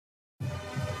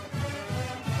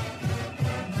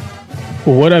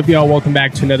What up, y'all? Welcome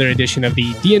back to another edition of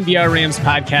the DNVR Rams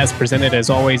podcast, presented as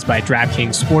always by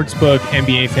DraftKings Sportsbook.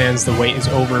 NBA fans, the wait is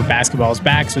over. Basketball is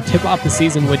back, so tip off the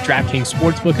season with DraftKings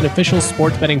Sportsbook, an official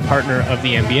sports betting partner of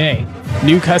the NBA.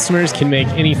 New customers can make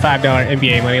any $5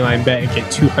 NBA moneyline bet and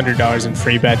get $200 in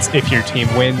free bets if your team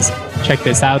wins. Check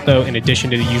this out, though. In addition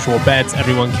to the usual bets,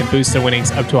 everyone can boost their winnings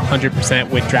up to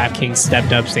 100% with DraftKings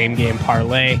Stepped Up Same Game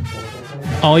Parlay.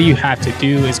 All you have to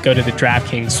do is go to the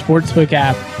DraftKings Sportsbook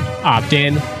app, opt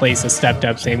in, place a stepped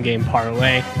up same game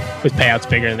parlay with payouts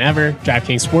bigger than ever.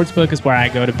 DraftKings Sportsbook is where I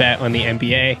go to bet on the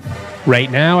NBA. Right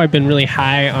now, I've been really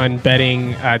high on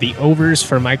betting the overs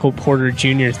for Michael Porter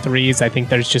Jr. threes. I think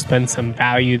there's just been some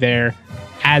value there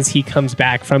as he comes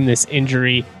back from this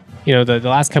injury. You know, the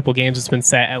last couple games it's been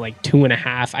set at like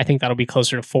 2.5. I think that'll be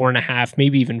closer to 4.5,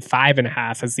 maybe even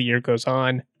 5.5 as the year goes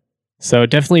on. So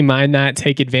definitely mind that.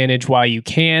 Take advantage while you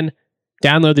can.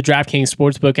 Download the DraftKings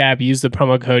Sportsbook app. Use the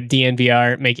promo code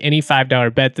DNVR. Make any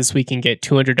 $5 bet this week and get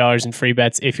 $200 in free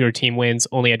bets if your team wins.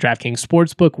 Only at DraftKings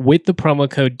Sportsbook with the promo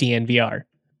code DNVR.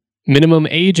 Minimum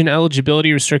age and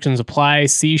eligibility restrictions apply.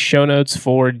 See show notes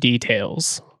for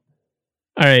details.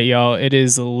 All right, y'all. It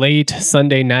is late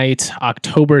Sunday night,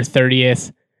 October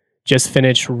 30th. Just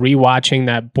finished rewatching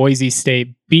that Boise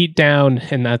State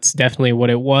beatdown, and that's definitely what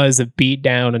it was, a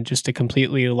beatdown and just a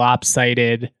completely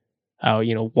lopsided,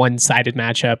 one-sided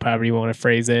matchup, however you want to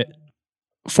phrase it.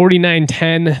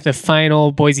 49-10, the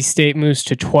final. Boise State moves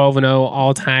to 12-0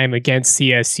 all-time against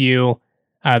CSU.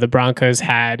 The Broncos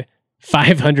had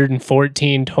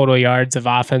 514 total yards of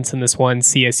offense in this one.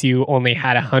 CSU only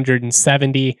had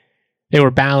 170. They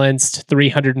were balanced,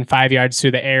 305 yards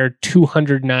through the air,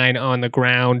 209 on the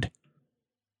ground.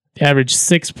 They averaged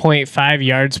 6.5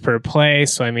 yards per play.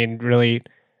 So, I mean, really,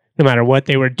 no matter what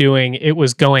they were doing, it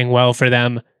was going well for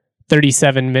them.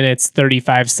 37 minutes,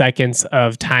 35 seconds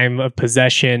of time of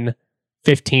possession,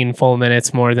 15 full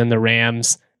minutes more than the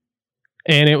Rams.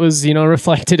 And it was,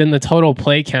 reflected in the total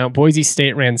play count. Boise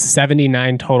State ran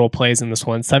 79 total plays in this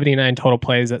one, 79 total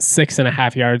plays at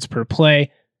 6.5 yards per play.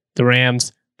 The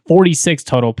Rams, 46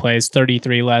 total plays,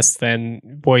 33 less than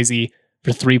Boise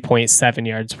for 3.7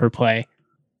 yards per play.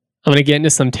 I'm going to get into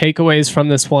some takeaways from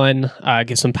this one,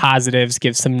 give some positives,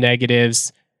 give some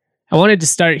negatives. I wanted to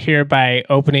start here by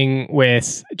opening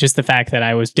with just the fact that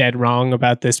I was dead wrong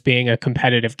about this being a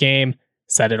competitive game.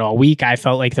 Said it all week. I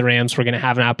felt like the Rams were going to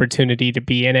have an opportunity to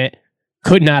be in it.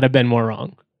 Could not have been more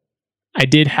wrong. I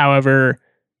did, however,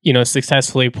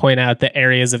 successfully point out the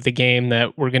areas of the game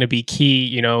that were going to be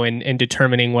key, in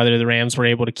determining whether the Rams were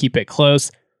able to keep it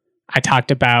close. I talked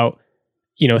about,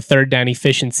 third down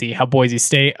efficiency, how Boise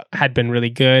State had been really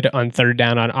good on third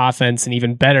down on offense and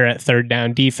even better at third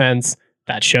down defense.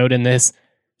 That showed in this.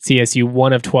 CSU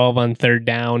 1 of 12 on third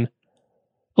down.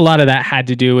 A lot of that had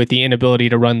to do with the inability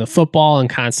to run the football and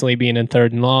constantly being in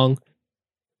third and long.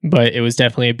 But it was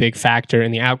definitely a big factor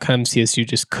in the outcome. CSU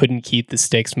just couldn't keep the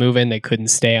sticks moving. They couldn't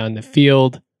stay on the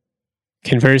field.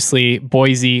 Conversely,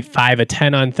 Boise 5 of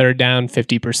 10 on third down,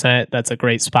 50%. That's a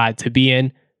great spot to be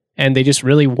in. And they just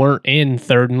really weren't in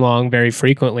third and long very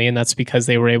frequently. And that's because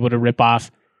they were able to rip off,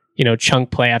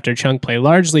 chunk play after chunk play,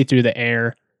 largely through the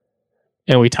air.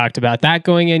 And we talked about that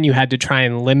going in. You had to try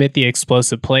and limit the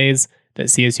explosive plays. That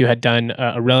CSU had done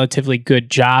a relatively good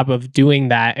job of doing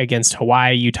that against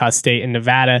Hawaii, Utah State, and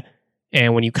Nevada.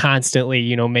 And when you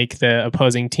constantly, make the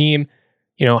opposing team,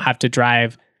 have to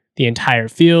drive the entire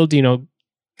field,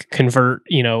 convert,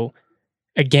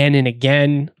 again and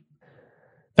again,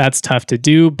 that's tough to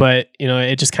do. But,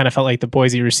 it just kind of felt like the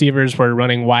Boise receivers were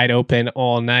running wide open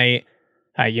all night.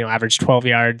 Averaged 12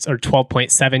 yards or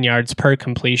 12.7 yards per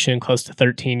completion, close to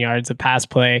 13 yards of pass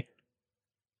play.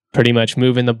 Pretty much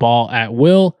moving the ball at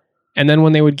will. And then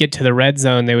when they would get to the red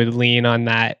zone, they would lean on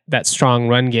that strong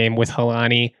run game with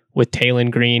Helani, with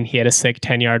Taylon Green. He had a sick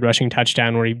 10-yard rushing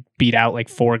touchdown where he beat out like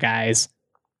 4 guys.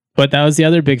 But that was the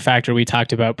other big factor we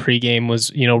talked about pregame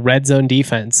was, red zone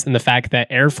defense and the fact that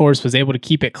Air Force was able to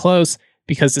keep it close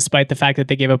because despite the fact that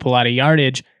they gave up a lot of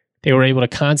yardage, they were able to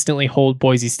constantly hold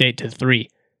Boise State to 3.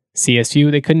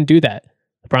 CSU, they couldn't do that.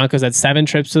 The Broncos had 7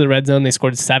 trips to the red zone. They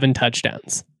scored 7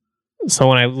 touchdowns. So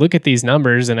when I look at these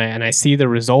numbers and I see the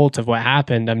result of what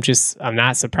happened, I'm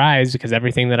not surprised because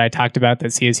everything that I talked about that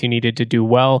CSU needed to do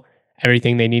well,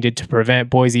 everything they needed to prevent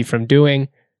Boise from doing,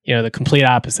 the complete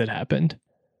opposite happened.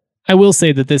 I will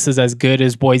say that this is as good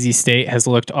as Boise State has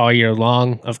looked all year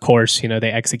long. Of course,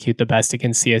 they execute the best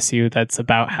against CSU. That's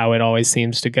about how it always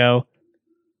seems to go.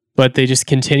 But they just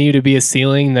continue to be a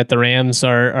ceiling that the Rams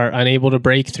are unable to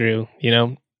break through.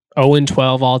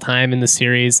 0-12 all time in the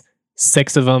series.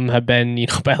 6 of them have been,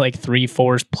 by like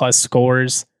 3-4 plus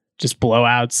scores, just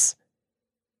blowouts.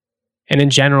 And in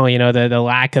general, the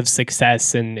lack of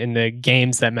success in the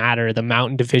games that matter, the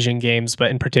Mountain Division games,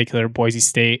 but in particular, Boise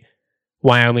State,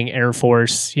 Wyoming Air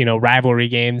Force, rivalry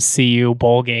games, CU,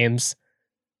 bowl games.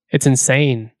 It's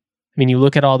insane. I mean, you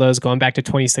look at all those going back to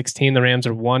 2016, the Rams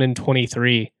are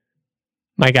 1-23.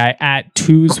 My guy at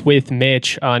Twos with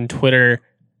Mitch on Twitter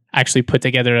actually put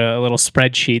together a little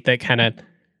spreadsheet that kind of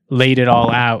laid it all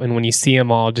out. And when you see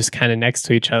them all just kind of next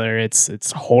to each other,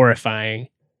 it's horrifying.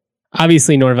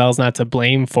 Obviously, Norvell's not to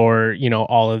blame for,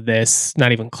 all of this,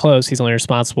 not even close. He's only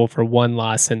responsible for one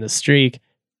loss in the streak.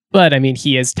 But I mean,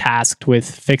 he is tasked with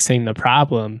fixing the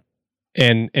problem.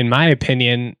 And in my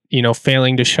opinion,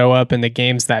 failing to show up in the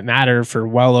games that matter for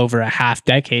well over a half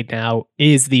decade now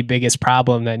is the biggest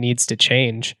problem that needs to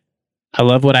change. I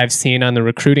love what I've seen on the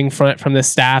recruiting front from the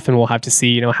staff, and we'll have to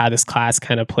see, how this class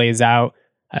kind of plays out.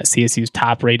 CSU's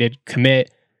top rated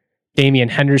commit, Damian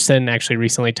Henderson, actually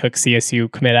recently took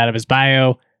CSU commit out of his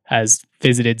bio, has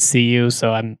visited CU.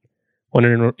 So I'm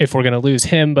wondering if we're going to lose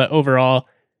him. But overall,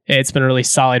 it's been a really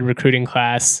solid recruiting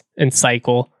class and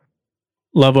cycle.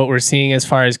 Love what we're seeing as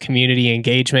far as community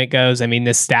engagement goes. I mean,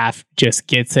 this staff just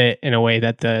gets it in a way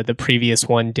that the previous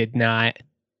one did not.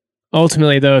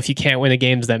 Ultimately, though, if you can't win the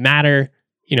games that matter,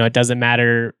 it doesn't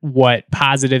matter what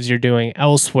positives you're doing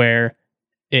elsewhere.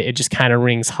 It just kind of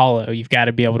rings hollow. You've got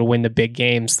to be able to win the big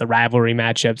games, the rivalry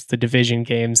matchups, the division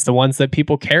games, the ones that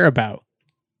people care about.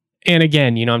 And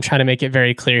again, I'm trying to make it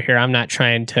very clear here. I'm not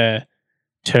trying to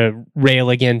rail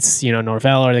against,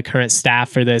 Norvell or the current staff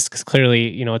for this, because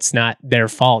clearly, it's not their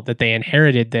fault that they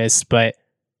inherited this, but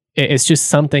it's just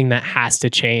something that has to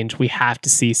change. We have to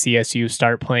see CSU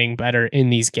start playing better in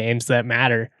these games that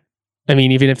matter. I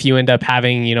mean, even if you end up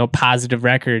having, positive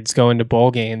records going to bowl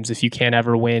games, if you can't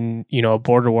ever win, a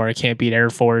border war, can't beat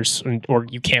Air Force, or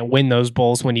you can't win those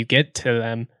bowls when you get to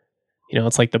them,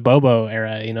 it's like the Bobo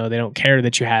era. They don't care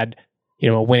that you had,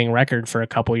 a winning record for a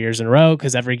couple years in a row,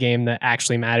 because every game that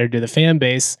actually mattered to the fan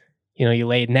base, you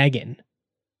laid an egg in.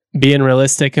 Being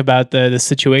realistic about the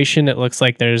situation, it looks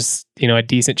like there's, a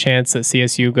decent chance that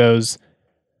CSU goes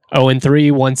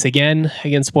 0-3 once again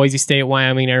against Boise State,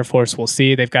 Wyoming Air Force. We'll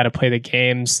see. They've got to play the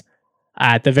games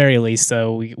at the very least.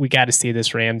 So we got to see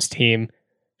this Rams team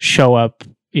show up,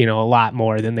 a lot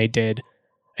more than they did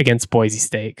against Boise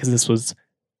State, because this was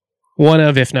one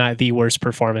of, if not the worst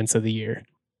performance of the year.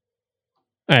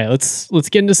 All right, let's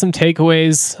get into some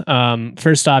takeaways.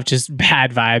 First off, just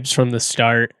bad vibes from the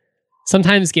start.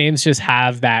 Sometimes games just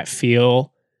have that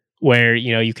feel where,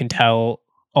 you can tell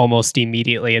almost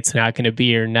immediately it's not going to be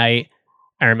your night.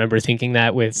 I remember thinking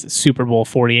that with Super Bowl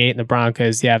 48 and the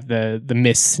Broncos. You have the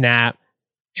missed snap,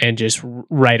 and just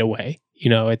right away,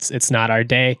 it's not our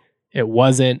day. It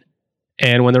wasn't.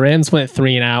 And when the Rams went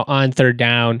 3-and-out on third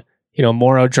down,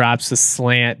 Morrow drops a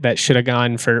slant that should have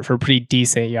gone for pretty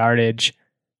decent yardage.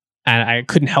 And I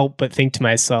couldn't help but think to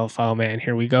myself, oh man,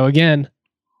 here we go again.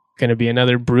 Going to be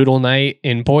another brutal night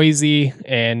in Boise.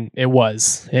 And it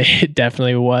was. It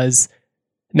definitely was.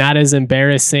 Not as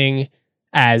embarrassing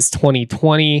as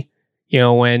 2020,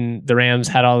 when the Rams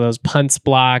had all those punts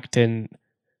blocked, and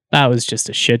that was just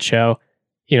a shit show.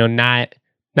 Not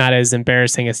as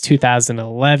embarrassing as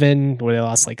 2011, where they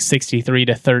lost like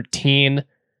 63-13.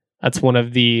 That's one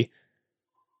of the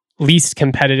least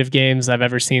competitive games I've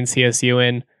ever seen CSU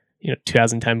in.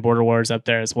 2010 Border Wars up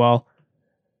there as well.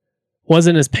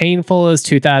 Wasn't as painful as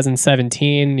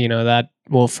 2017. That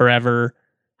will forever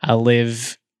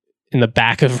live in the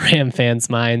back of Ram fans'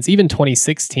 minds. Even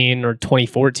 2016 or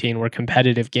 2014 were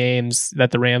competitive games that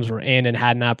the Rams were in and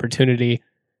had an opportunity.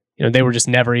 They were just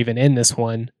never even in this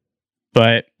one.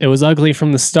 But it was ugly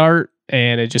from the start,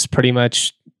 and it just pretty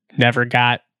much never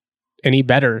got any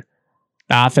better.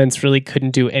 The offense really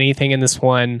couldn't do anything in this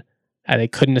one. They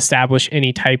couldn't establish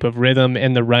any type of rhythm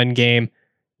in the run game.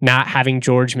 Not having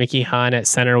George Mickey Hahn at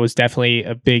center was definitely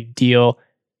a big deal.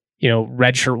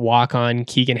 Redshirt walk-on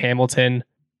Keegan Hamilton,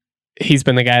 he's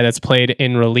been the guy that's played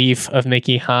in relief of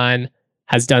Mickey Hahn,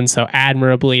 has done so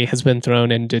admirably, has been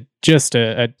thrown into just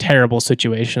a terrible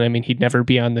situation. I mean, he'd never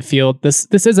be on the field. This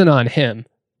isn't on him.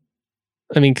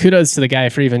 I mean, kudos to the guy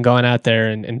for even going out there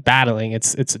and battling.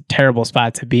 It's a terrible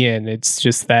spot to be in. It's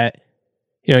just that,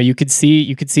 you could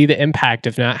see the impact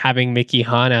of not having Mickey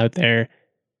Hahn out there.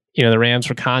 The Rams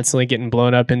were constantly getting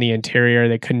blown up in the interior.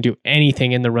 They couldn't do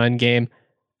anything in the run game.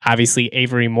 Obviously,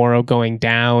 Avery Morrow going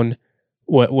down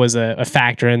was a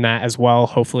factor in that as well.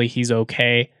 Hopefully he's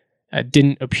okay.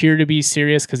 Didn't appear to be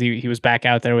serious because he was back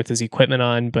out there with his equipment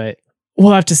on, but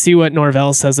we'll have to see what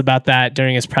Norvell says about that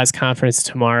during his press conference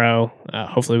tomorrow.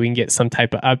 Hopefully we can get some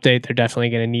type of update. They're definitely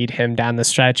going to need him down the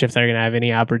stretch if they're going to have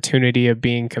any opportunity of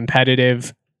being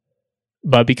competitive.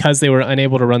 But because they were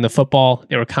unable to run the football,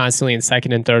 they were constantly in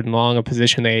second and third and long, a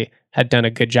position they had done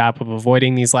a good job of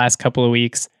avoiding these last couple of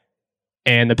weeks.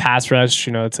 And the pass rush,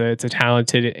 it's a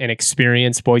talented and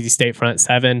experienced Boise State front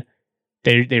seven.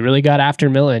 They really got after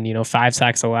Millen, 5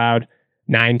 sacks allowed,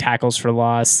 9 tackles for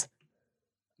loss.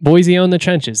 Boise owned the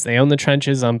trenches. They owned the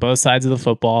trenches on both sides of the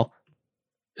football.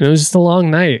 And it was just a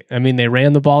long night. I mean, they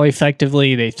ran the ball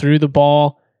effectively. They threw the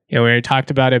ball. We already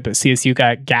talked about it, but CSU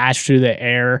got gashed through the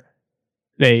air.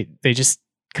 They just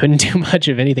couldn't do much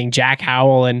of anything. Jack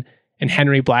Howell and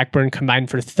Henry Blackburn combined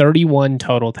for 31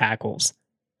 total tackles.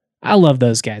 I love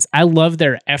those guys. I love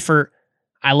their effort.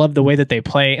 I love the way that they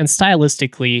play. And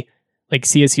stylistically, like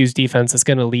CSU's defense is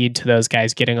going to lead to those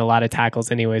guys getting a lot of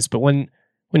tackles anyways. But when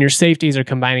your safeties are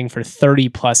combining for 30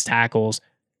 plus tackles,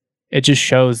 it just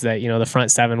shows that, the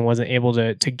front seven wasn't able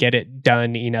to get it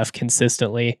done enough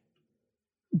consistently.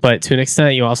 But to an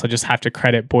extent, you also just have to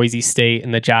credit Boise State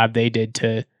and the job they did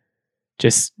to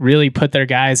just really put their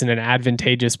guys in an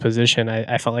advantageous position.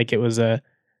 I felt like it was a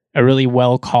really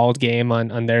well-called game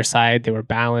on their side. They were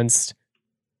balanced,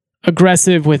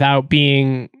 aggressive without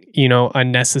being,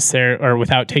 unnecessary or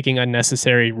without taking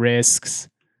unnecessary risks.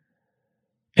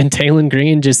 And Taylen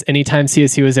Green, just anytime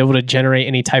CSU was able to generate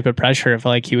any type of pressure, I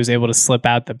felt like he was able to slip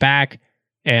out the back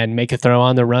and make a throw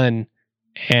on the run.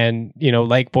 And,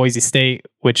 like Boise State,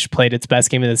 which played its best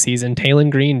game of the season,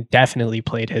 Taylen Green definitely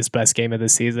played his best game of the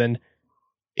season.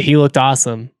 He looked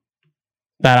awesome.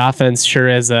 That offense sure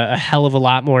is a hell of a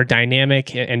lot more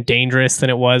dynamic and dangerous than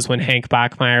it was when Hank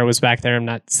Bachmeier was back there. I'm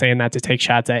not saying that to take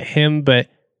shots at him, but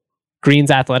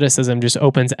Green's athleticism just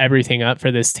opens everything up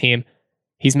for this team.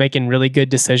 He's making really good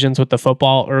decisions with the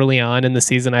football early on in the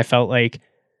season. I felt like,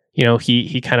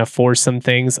 he kind of forced some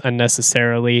things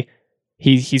unnecessarily.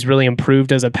 He's really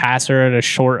improved as a passer in a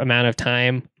short amount of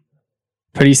time.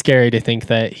 Pretty scary to think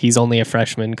that he's only a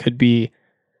freshman, could be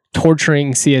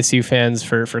torturing CSU fans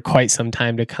for quite some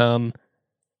time to come.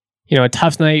 A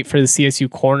tough night for the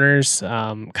CSU corners.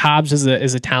 Cobbs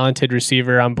is a talented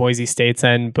receiver on Boise State's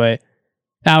end, but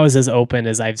that was as open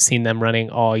as I've seen them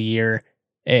running all year.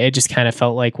 It just kind of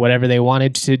felt like whatever they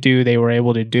wanted to do, they were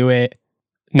able to do it.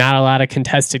 Not a lot of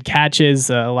contested catches,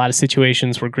 a lot of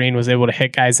situations where Green was able to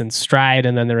hit guys in stride,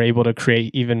 and then they're able to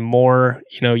create even more,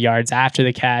 yards after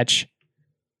the catch.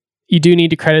 You do need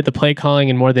to credit the play calling,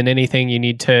 and more than anything, you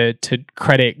need to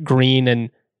credit Green and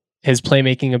his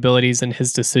playmaking abilities and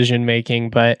his decision making.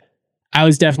 But I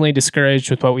was definitely discouraged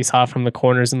with what we saw from the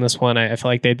corners in this one. I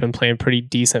feel like they'd been playing pretty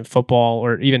decent football,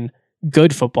 or even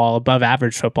good football, above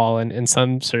average football in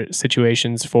some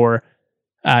situations for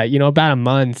about a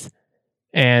month,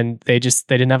 and they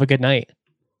didn't have a good night.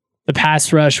 The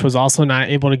pass rush was also not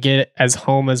able to get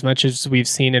home as much as we've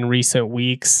seen in recent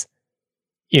weeks.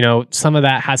 Some of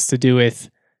that has to do with,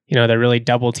 they're really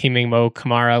double teaming Mo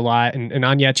Kamara a lot, and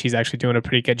Onyechi's actually doing a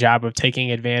pretty good job of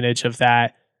taking advantage of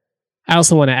that. I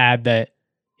also want to add that,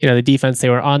 the defense, they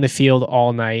were on the field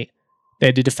all night. They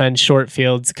had to defend short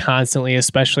fields constantly,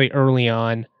 especially early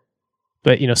on.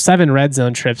 But, 7 red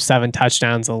zone trips, 7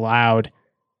 touchdowns allowed.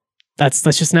 That's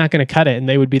just not going to cut it, and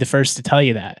they would be the first to tell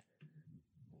you that.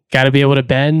 Got to be able to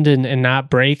bend and not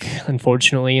break.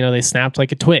 Unfortunately, they snapped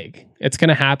like a twig. It's going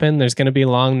to happen. There's going to be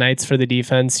long nights for the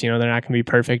defense. They're not going to be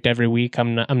perfect every week.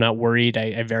 I'm not worried.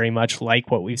 I very much like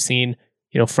what we've seen,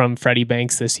 from Freddie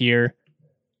Banks this year.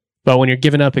 But when you're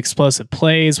giving up explosive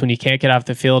plays, when you can't get off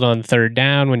the field on third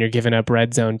down, when you're giving up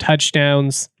red zone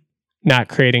touchdowns, not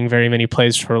creating very many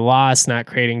plays for loss, not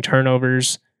creating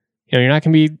turnovers, you're not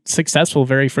going to be successful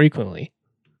very frequently.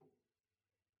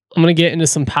 I'm going to get into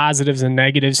some positives and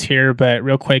negatives here, but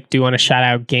real quick, do want to shout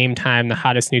out Game Time, the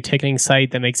hottest new ticketing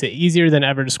site that makes it easier than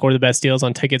ever to score the best deals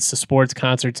on tickets to sports,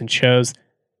 concerts, and shows.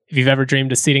 If you've ever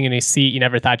dreamed of sitting in a seat you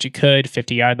never thought you could,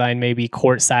 50-yard line maybe,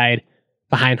 courtside,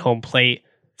 behind home plate,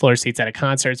 floor seats at a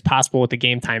concert, it's possible with the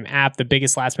Game Time app. The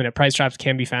biggest last-minute price drops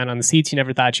can be found on the seats you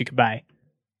never thought you could buy.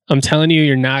 I'm telling you,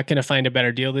 you're not going to find a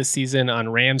better deal this season on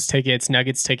Rams tickets,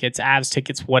 Nuggets tickets, Avs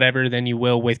tickets, whatever, than you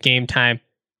will with Game Time.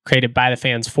 Created by the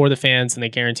fans for the fans, and they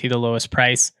guarantee the lowest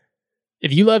price.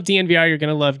 If you love DNVR, you're going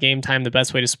to love Game Time. The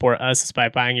best way to support us is by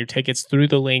buying your tickets through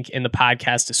the link in the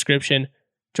podcast description.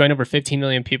 Join over 15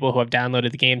 million people who have downloaded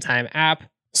the Game Time app.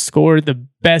 Score the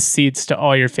best seats to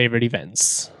all your favorite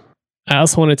events. I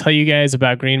also want to tell you guys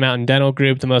about Green Mountain Dental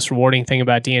Group. The most rewarding thing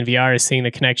about DNVR is seeing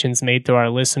the connections made through our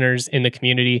listeners in the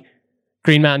community.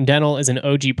 Green Mountain Dental is an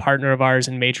OG partner of ours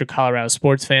and major Colorado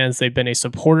sports fans. They've been a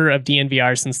supporter of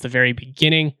DNVR since the very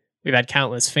beginning. We've had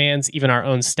countless fans, even our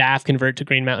own staff, convert to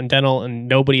Green Mountain Dental, and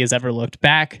nobody has ever looked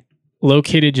back.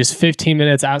 Located just 15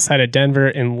 minutes outside of Denver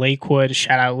in Lakewood.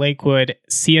 Shout out Lakewood.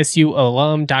 CSU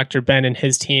alum Dr. Ben and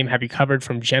his team have you covered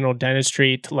from general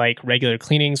dentistry to like regular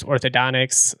cleanings,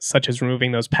 orthodontics, such as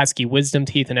removing those pesky wisdom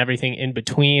teeth and everything in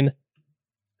between.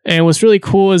 And what's really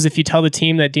cool is if you tell the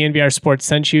team that DNVR Sports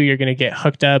sent you, you're going to get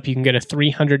hooked up. You can get a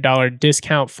 $300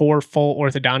 discount for full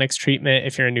orthodontics treatment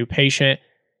if you're a new patient.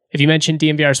 If you mention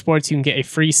DNVR Sports, you can get a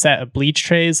free set of bleach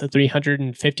trays, a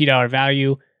 $350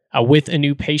 value, with a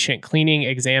new patient cleaning,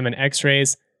 exam, and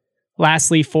x-rays.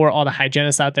 Lastly, for all the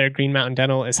hygienists out there, Green Mountain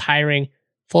Dental is hiring.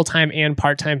 Full-time and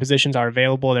part-time positions are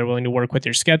available. They're willing to work with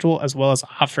your schedule, as well as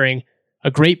offering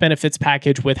a great benefits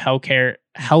package with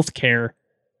healthcare,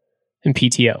 and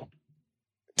PTO.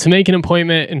 To make an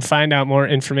appointment and find out more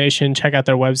information, check out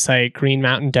their website,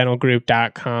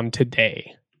 greenmountaindentalgroup.com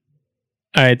today.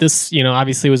 All right, this,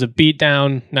 obviously was a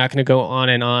beatdown. Not going to go on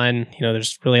and on.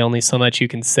 There's really only so much you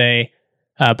can say.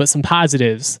 But some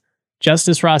positives.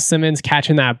 Justice Ross Simmons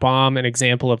catching that bomb, an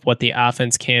example of what the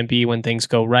offense can be when things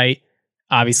go right.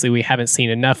 Obviously, we haven't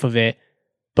seen enough of it,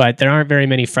 but there aren't very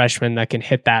many freshmen that can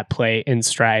hit that play in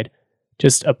stride.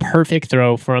 Just a perfect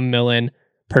throw from Millen,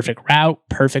 perfect route,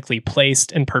 perfectly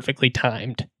placed, and perfectly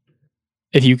timed.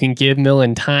 If you can give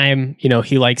Millen time,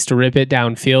 he likes to rip it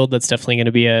downfield. That's definitely going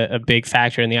to be a big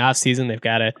factor in the offseason. They've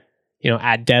got to,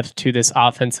 add depth to this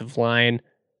offensive line.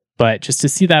 But just to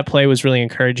see that play was really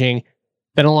encouraging.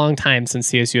 Been a long time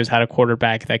since CSU has had a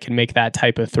quarterback that can make that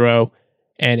type of throw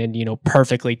and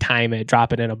perfectly time it,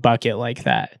 drop it in a bucket like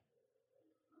that.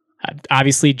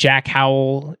 Obviously, Jack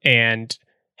Howell and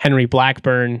Henry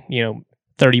Blackburn,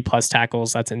 30 plus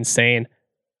tackles. That's insane.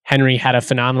 Henry had a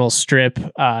phenomenal strip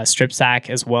sack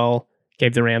as well.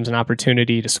 Gave the Rams an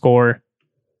opportunity to score.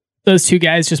 Those two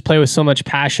guys just play with so much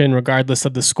passion regardless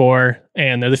of the score,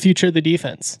 and they're the future of the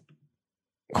defense.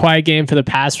 Quiet game for the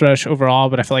pass rush overall,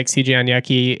 but I feel like CJ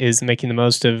Onyeki is making the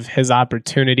most of his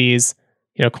opportunities.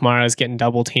 Kamara is getting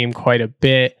double teamed quite a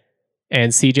bit,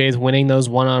 and CJ is winning those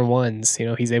one-on-ones.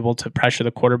 He's able to pressure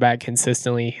the quarterback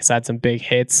consistently. He's had some big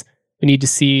hits. We need to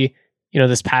see,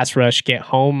 this pass rush get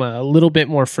home a little bit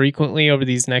more frequently over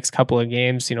these next couple of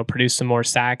games, produce some more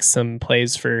sacks, some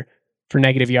plays for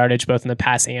negative yardage, both in the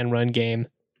pass and run game.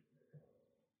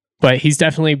 But he's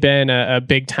definitely been a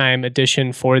big-time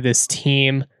addition for this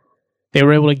team. They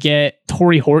were able to get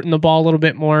Torrey Horton the ball a little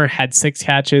bit more, had 6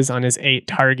 catches on his 8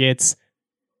 targets.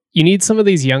 You need some of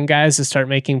these young guys to start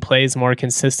making plays more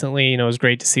consistently. It was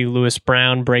great to see Lewis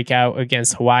Brown break out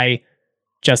against Hawaii.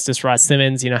 Justice Ross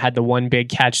Simmons, had the one big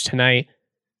catch tonight.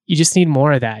 You just need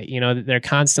more of that. They're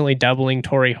constantly doubling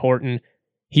Torrey Horton.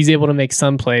 He's able to make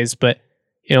some plays, but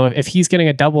if he's getting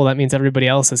a double, that means everybody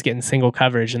else is getting single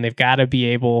coverage, and they've got to be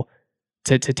able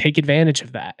to take advantage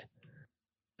of that.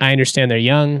 I understand they're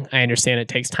young. I understand it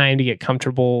takes time to get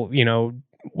comfortable,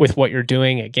 with what you're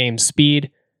doing at game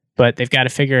speed, but they've got to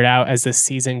figure it out as this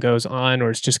season goes on,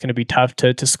 or it's just going to be tough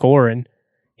to score. And,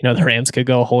 the Rams could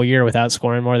go a whole year without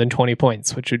scoring more than 20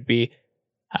 points, which would be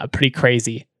pretty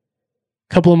crazy.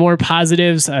 A couple of more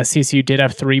positives. CSU did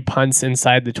have 3 punts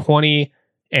inside the 20.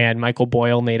 And Michael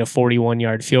Boyle made a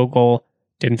 41-yard field goal.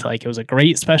 Didn't feel like it was a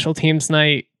great special teams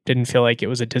night. Didn't feel like it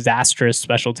was a disastrous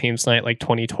special teams night like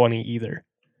 2020 either.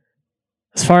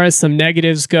 As far as some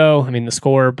negatives go, the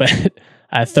score, but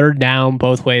third down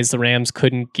both ways. The Rams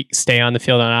couldn't stay on the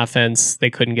field on offense. They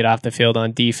couldn't get off the field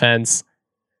on defense.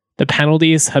 The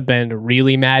penalties have been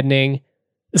really maddening,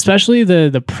 especially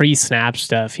the pre-snap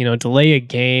stuff. Delay of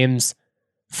games,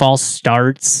 false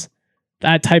starts.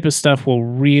 That type of stuff will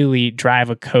really drive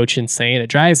a coach insane. It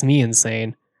drives me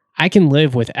insane. I can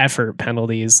live with effort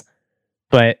penalties,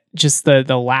 but just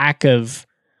the lack of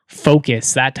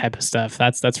focus, that type of stuff,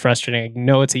 that's frustrating. I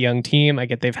know it's a young team. I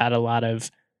get they've had a lot of,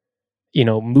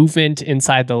 movement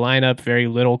inside the lineup, very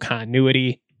little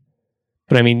continuity.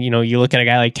 But you look at a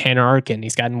guy like Tanner Arkin,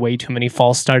 he's gotten way too many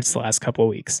false starts the last couple of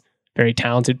weeks. Very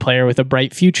talented player with a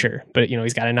bright future, but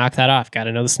he's got to knock that off, got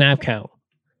to know the snap count.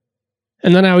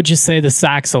 And then I would just say the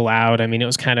sacks allowed. It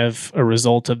was kind of a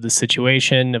result of the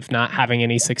situation of not having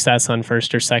any success on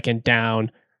first or second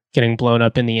down, getting blown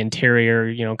up in the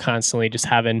interior, constantly just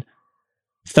having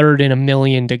 3rd and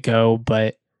 1,000,000 to go.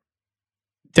 But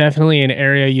definitely an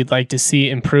area you'd like to see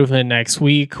improvement next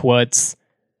week. What's,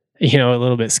 a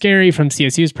little bit scary from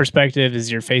CSU's perspective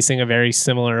is you're facing a very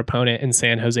similar opponent in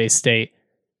San Jose State.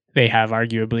 They have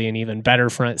arguably an even better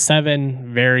front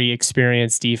 7, very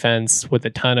experienced defense with a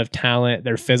ton of talent.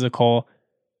 They're physical.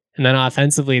 And then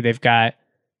offensively, they've got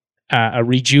a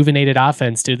rejuvenated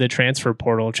offense due to the transfer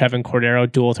portal. Trevin Cordero,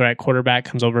 dual threat quarterback,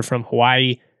 comes over from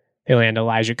Hawaii. They land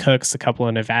Elijah Cooks, a couple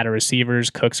of Nevada receivers.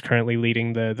 Cooks currently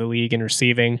leading the league in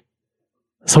receiving.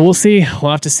 So we'll see.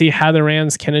 We'll have to see how the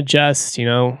Rams can adjust.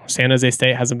 San Jose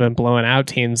State hasn't been blowing out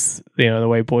teams, the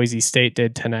way Boise State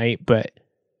did tonight, but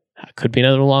could be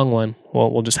another long one.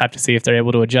 We'll just have to see if they're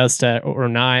able to adjust or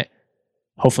not.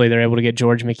 Hopefully they're able to get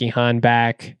George McKeon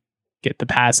back, get the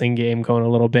passing game going a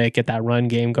little bit, get that run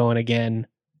game going again.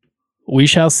 We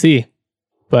shall see.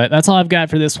 But that's all I've got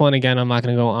for this one. Again, I'm not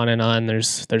going to go on and on.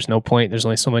 There's no point. There's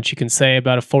only so much you can say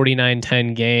about a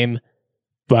 49-10 game.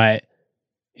 But,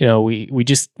 we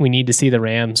need to see the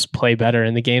Rams play better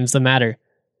in the games that matter.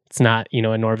 It's not,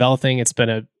 a Norvell thing. It's been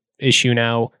an issue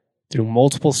now through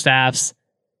multiple staffs.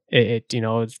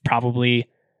 It's probably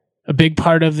a big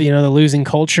part of, the losing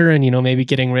culture, and, maybe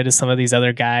getting rid of some of these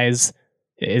other guys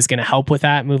is going to help with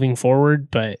that moving forward.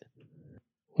 But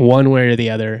one way or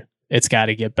the other, it's got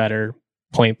to get better,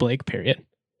 point blank, period.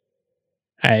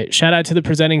 All right. Shout out to the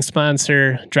presenting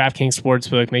sponsor, DraftKings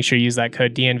Sportsbook. Make sure you use that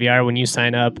code DNVR when you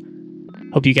sign up.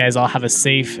 Hope you guys all have a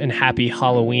safe and happy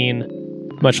Halloween.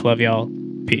 Much love, y'all.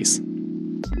 Peace.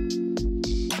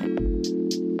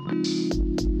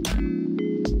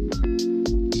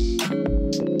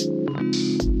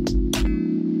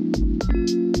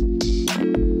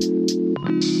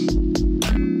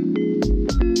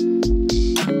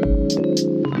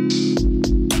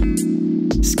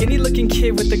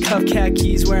 Kid with the cuff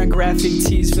khakis, wearing graphic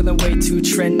tees, feeling way too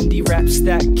trendy. Raps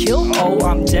that kill, oh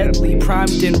I'm deadly,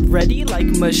 primed and ready like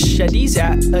machetes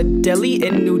at a deli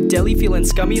in New Delhi. Feeling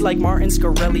scummy like Martin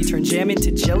Scarelli, turn jam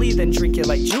into jelly, then drink it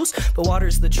like juice. But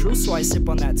water's the truth, so I sip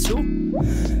on that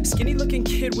too. Skinny looking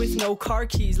kid with no car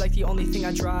keys, like the only thing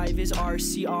I drive is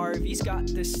RCRV's. Got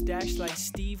the stash like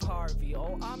Steve Harvey,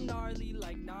 oh I'm gnarly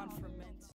like non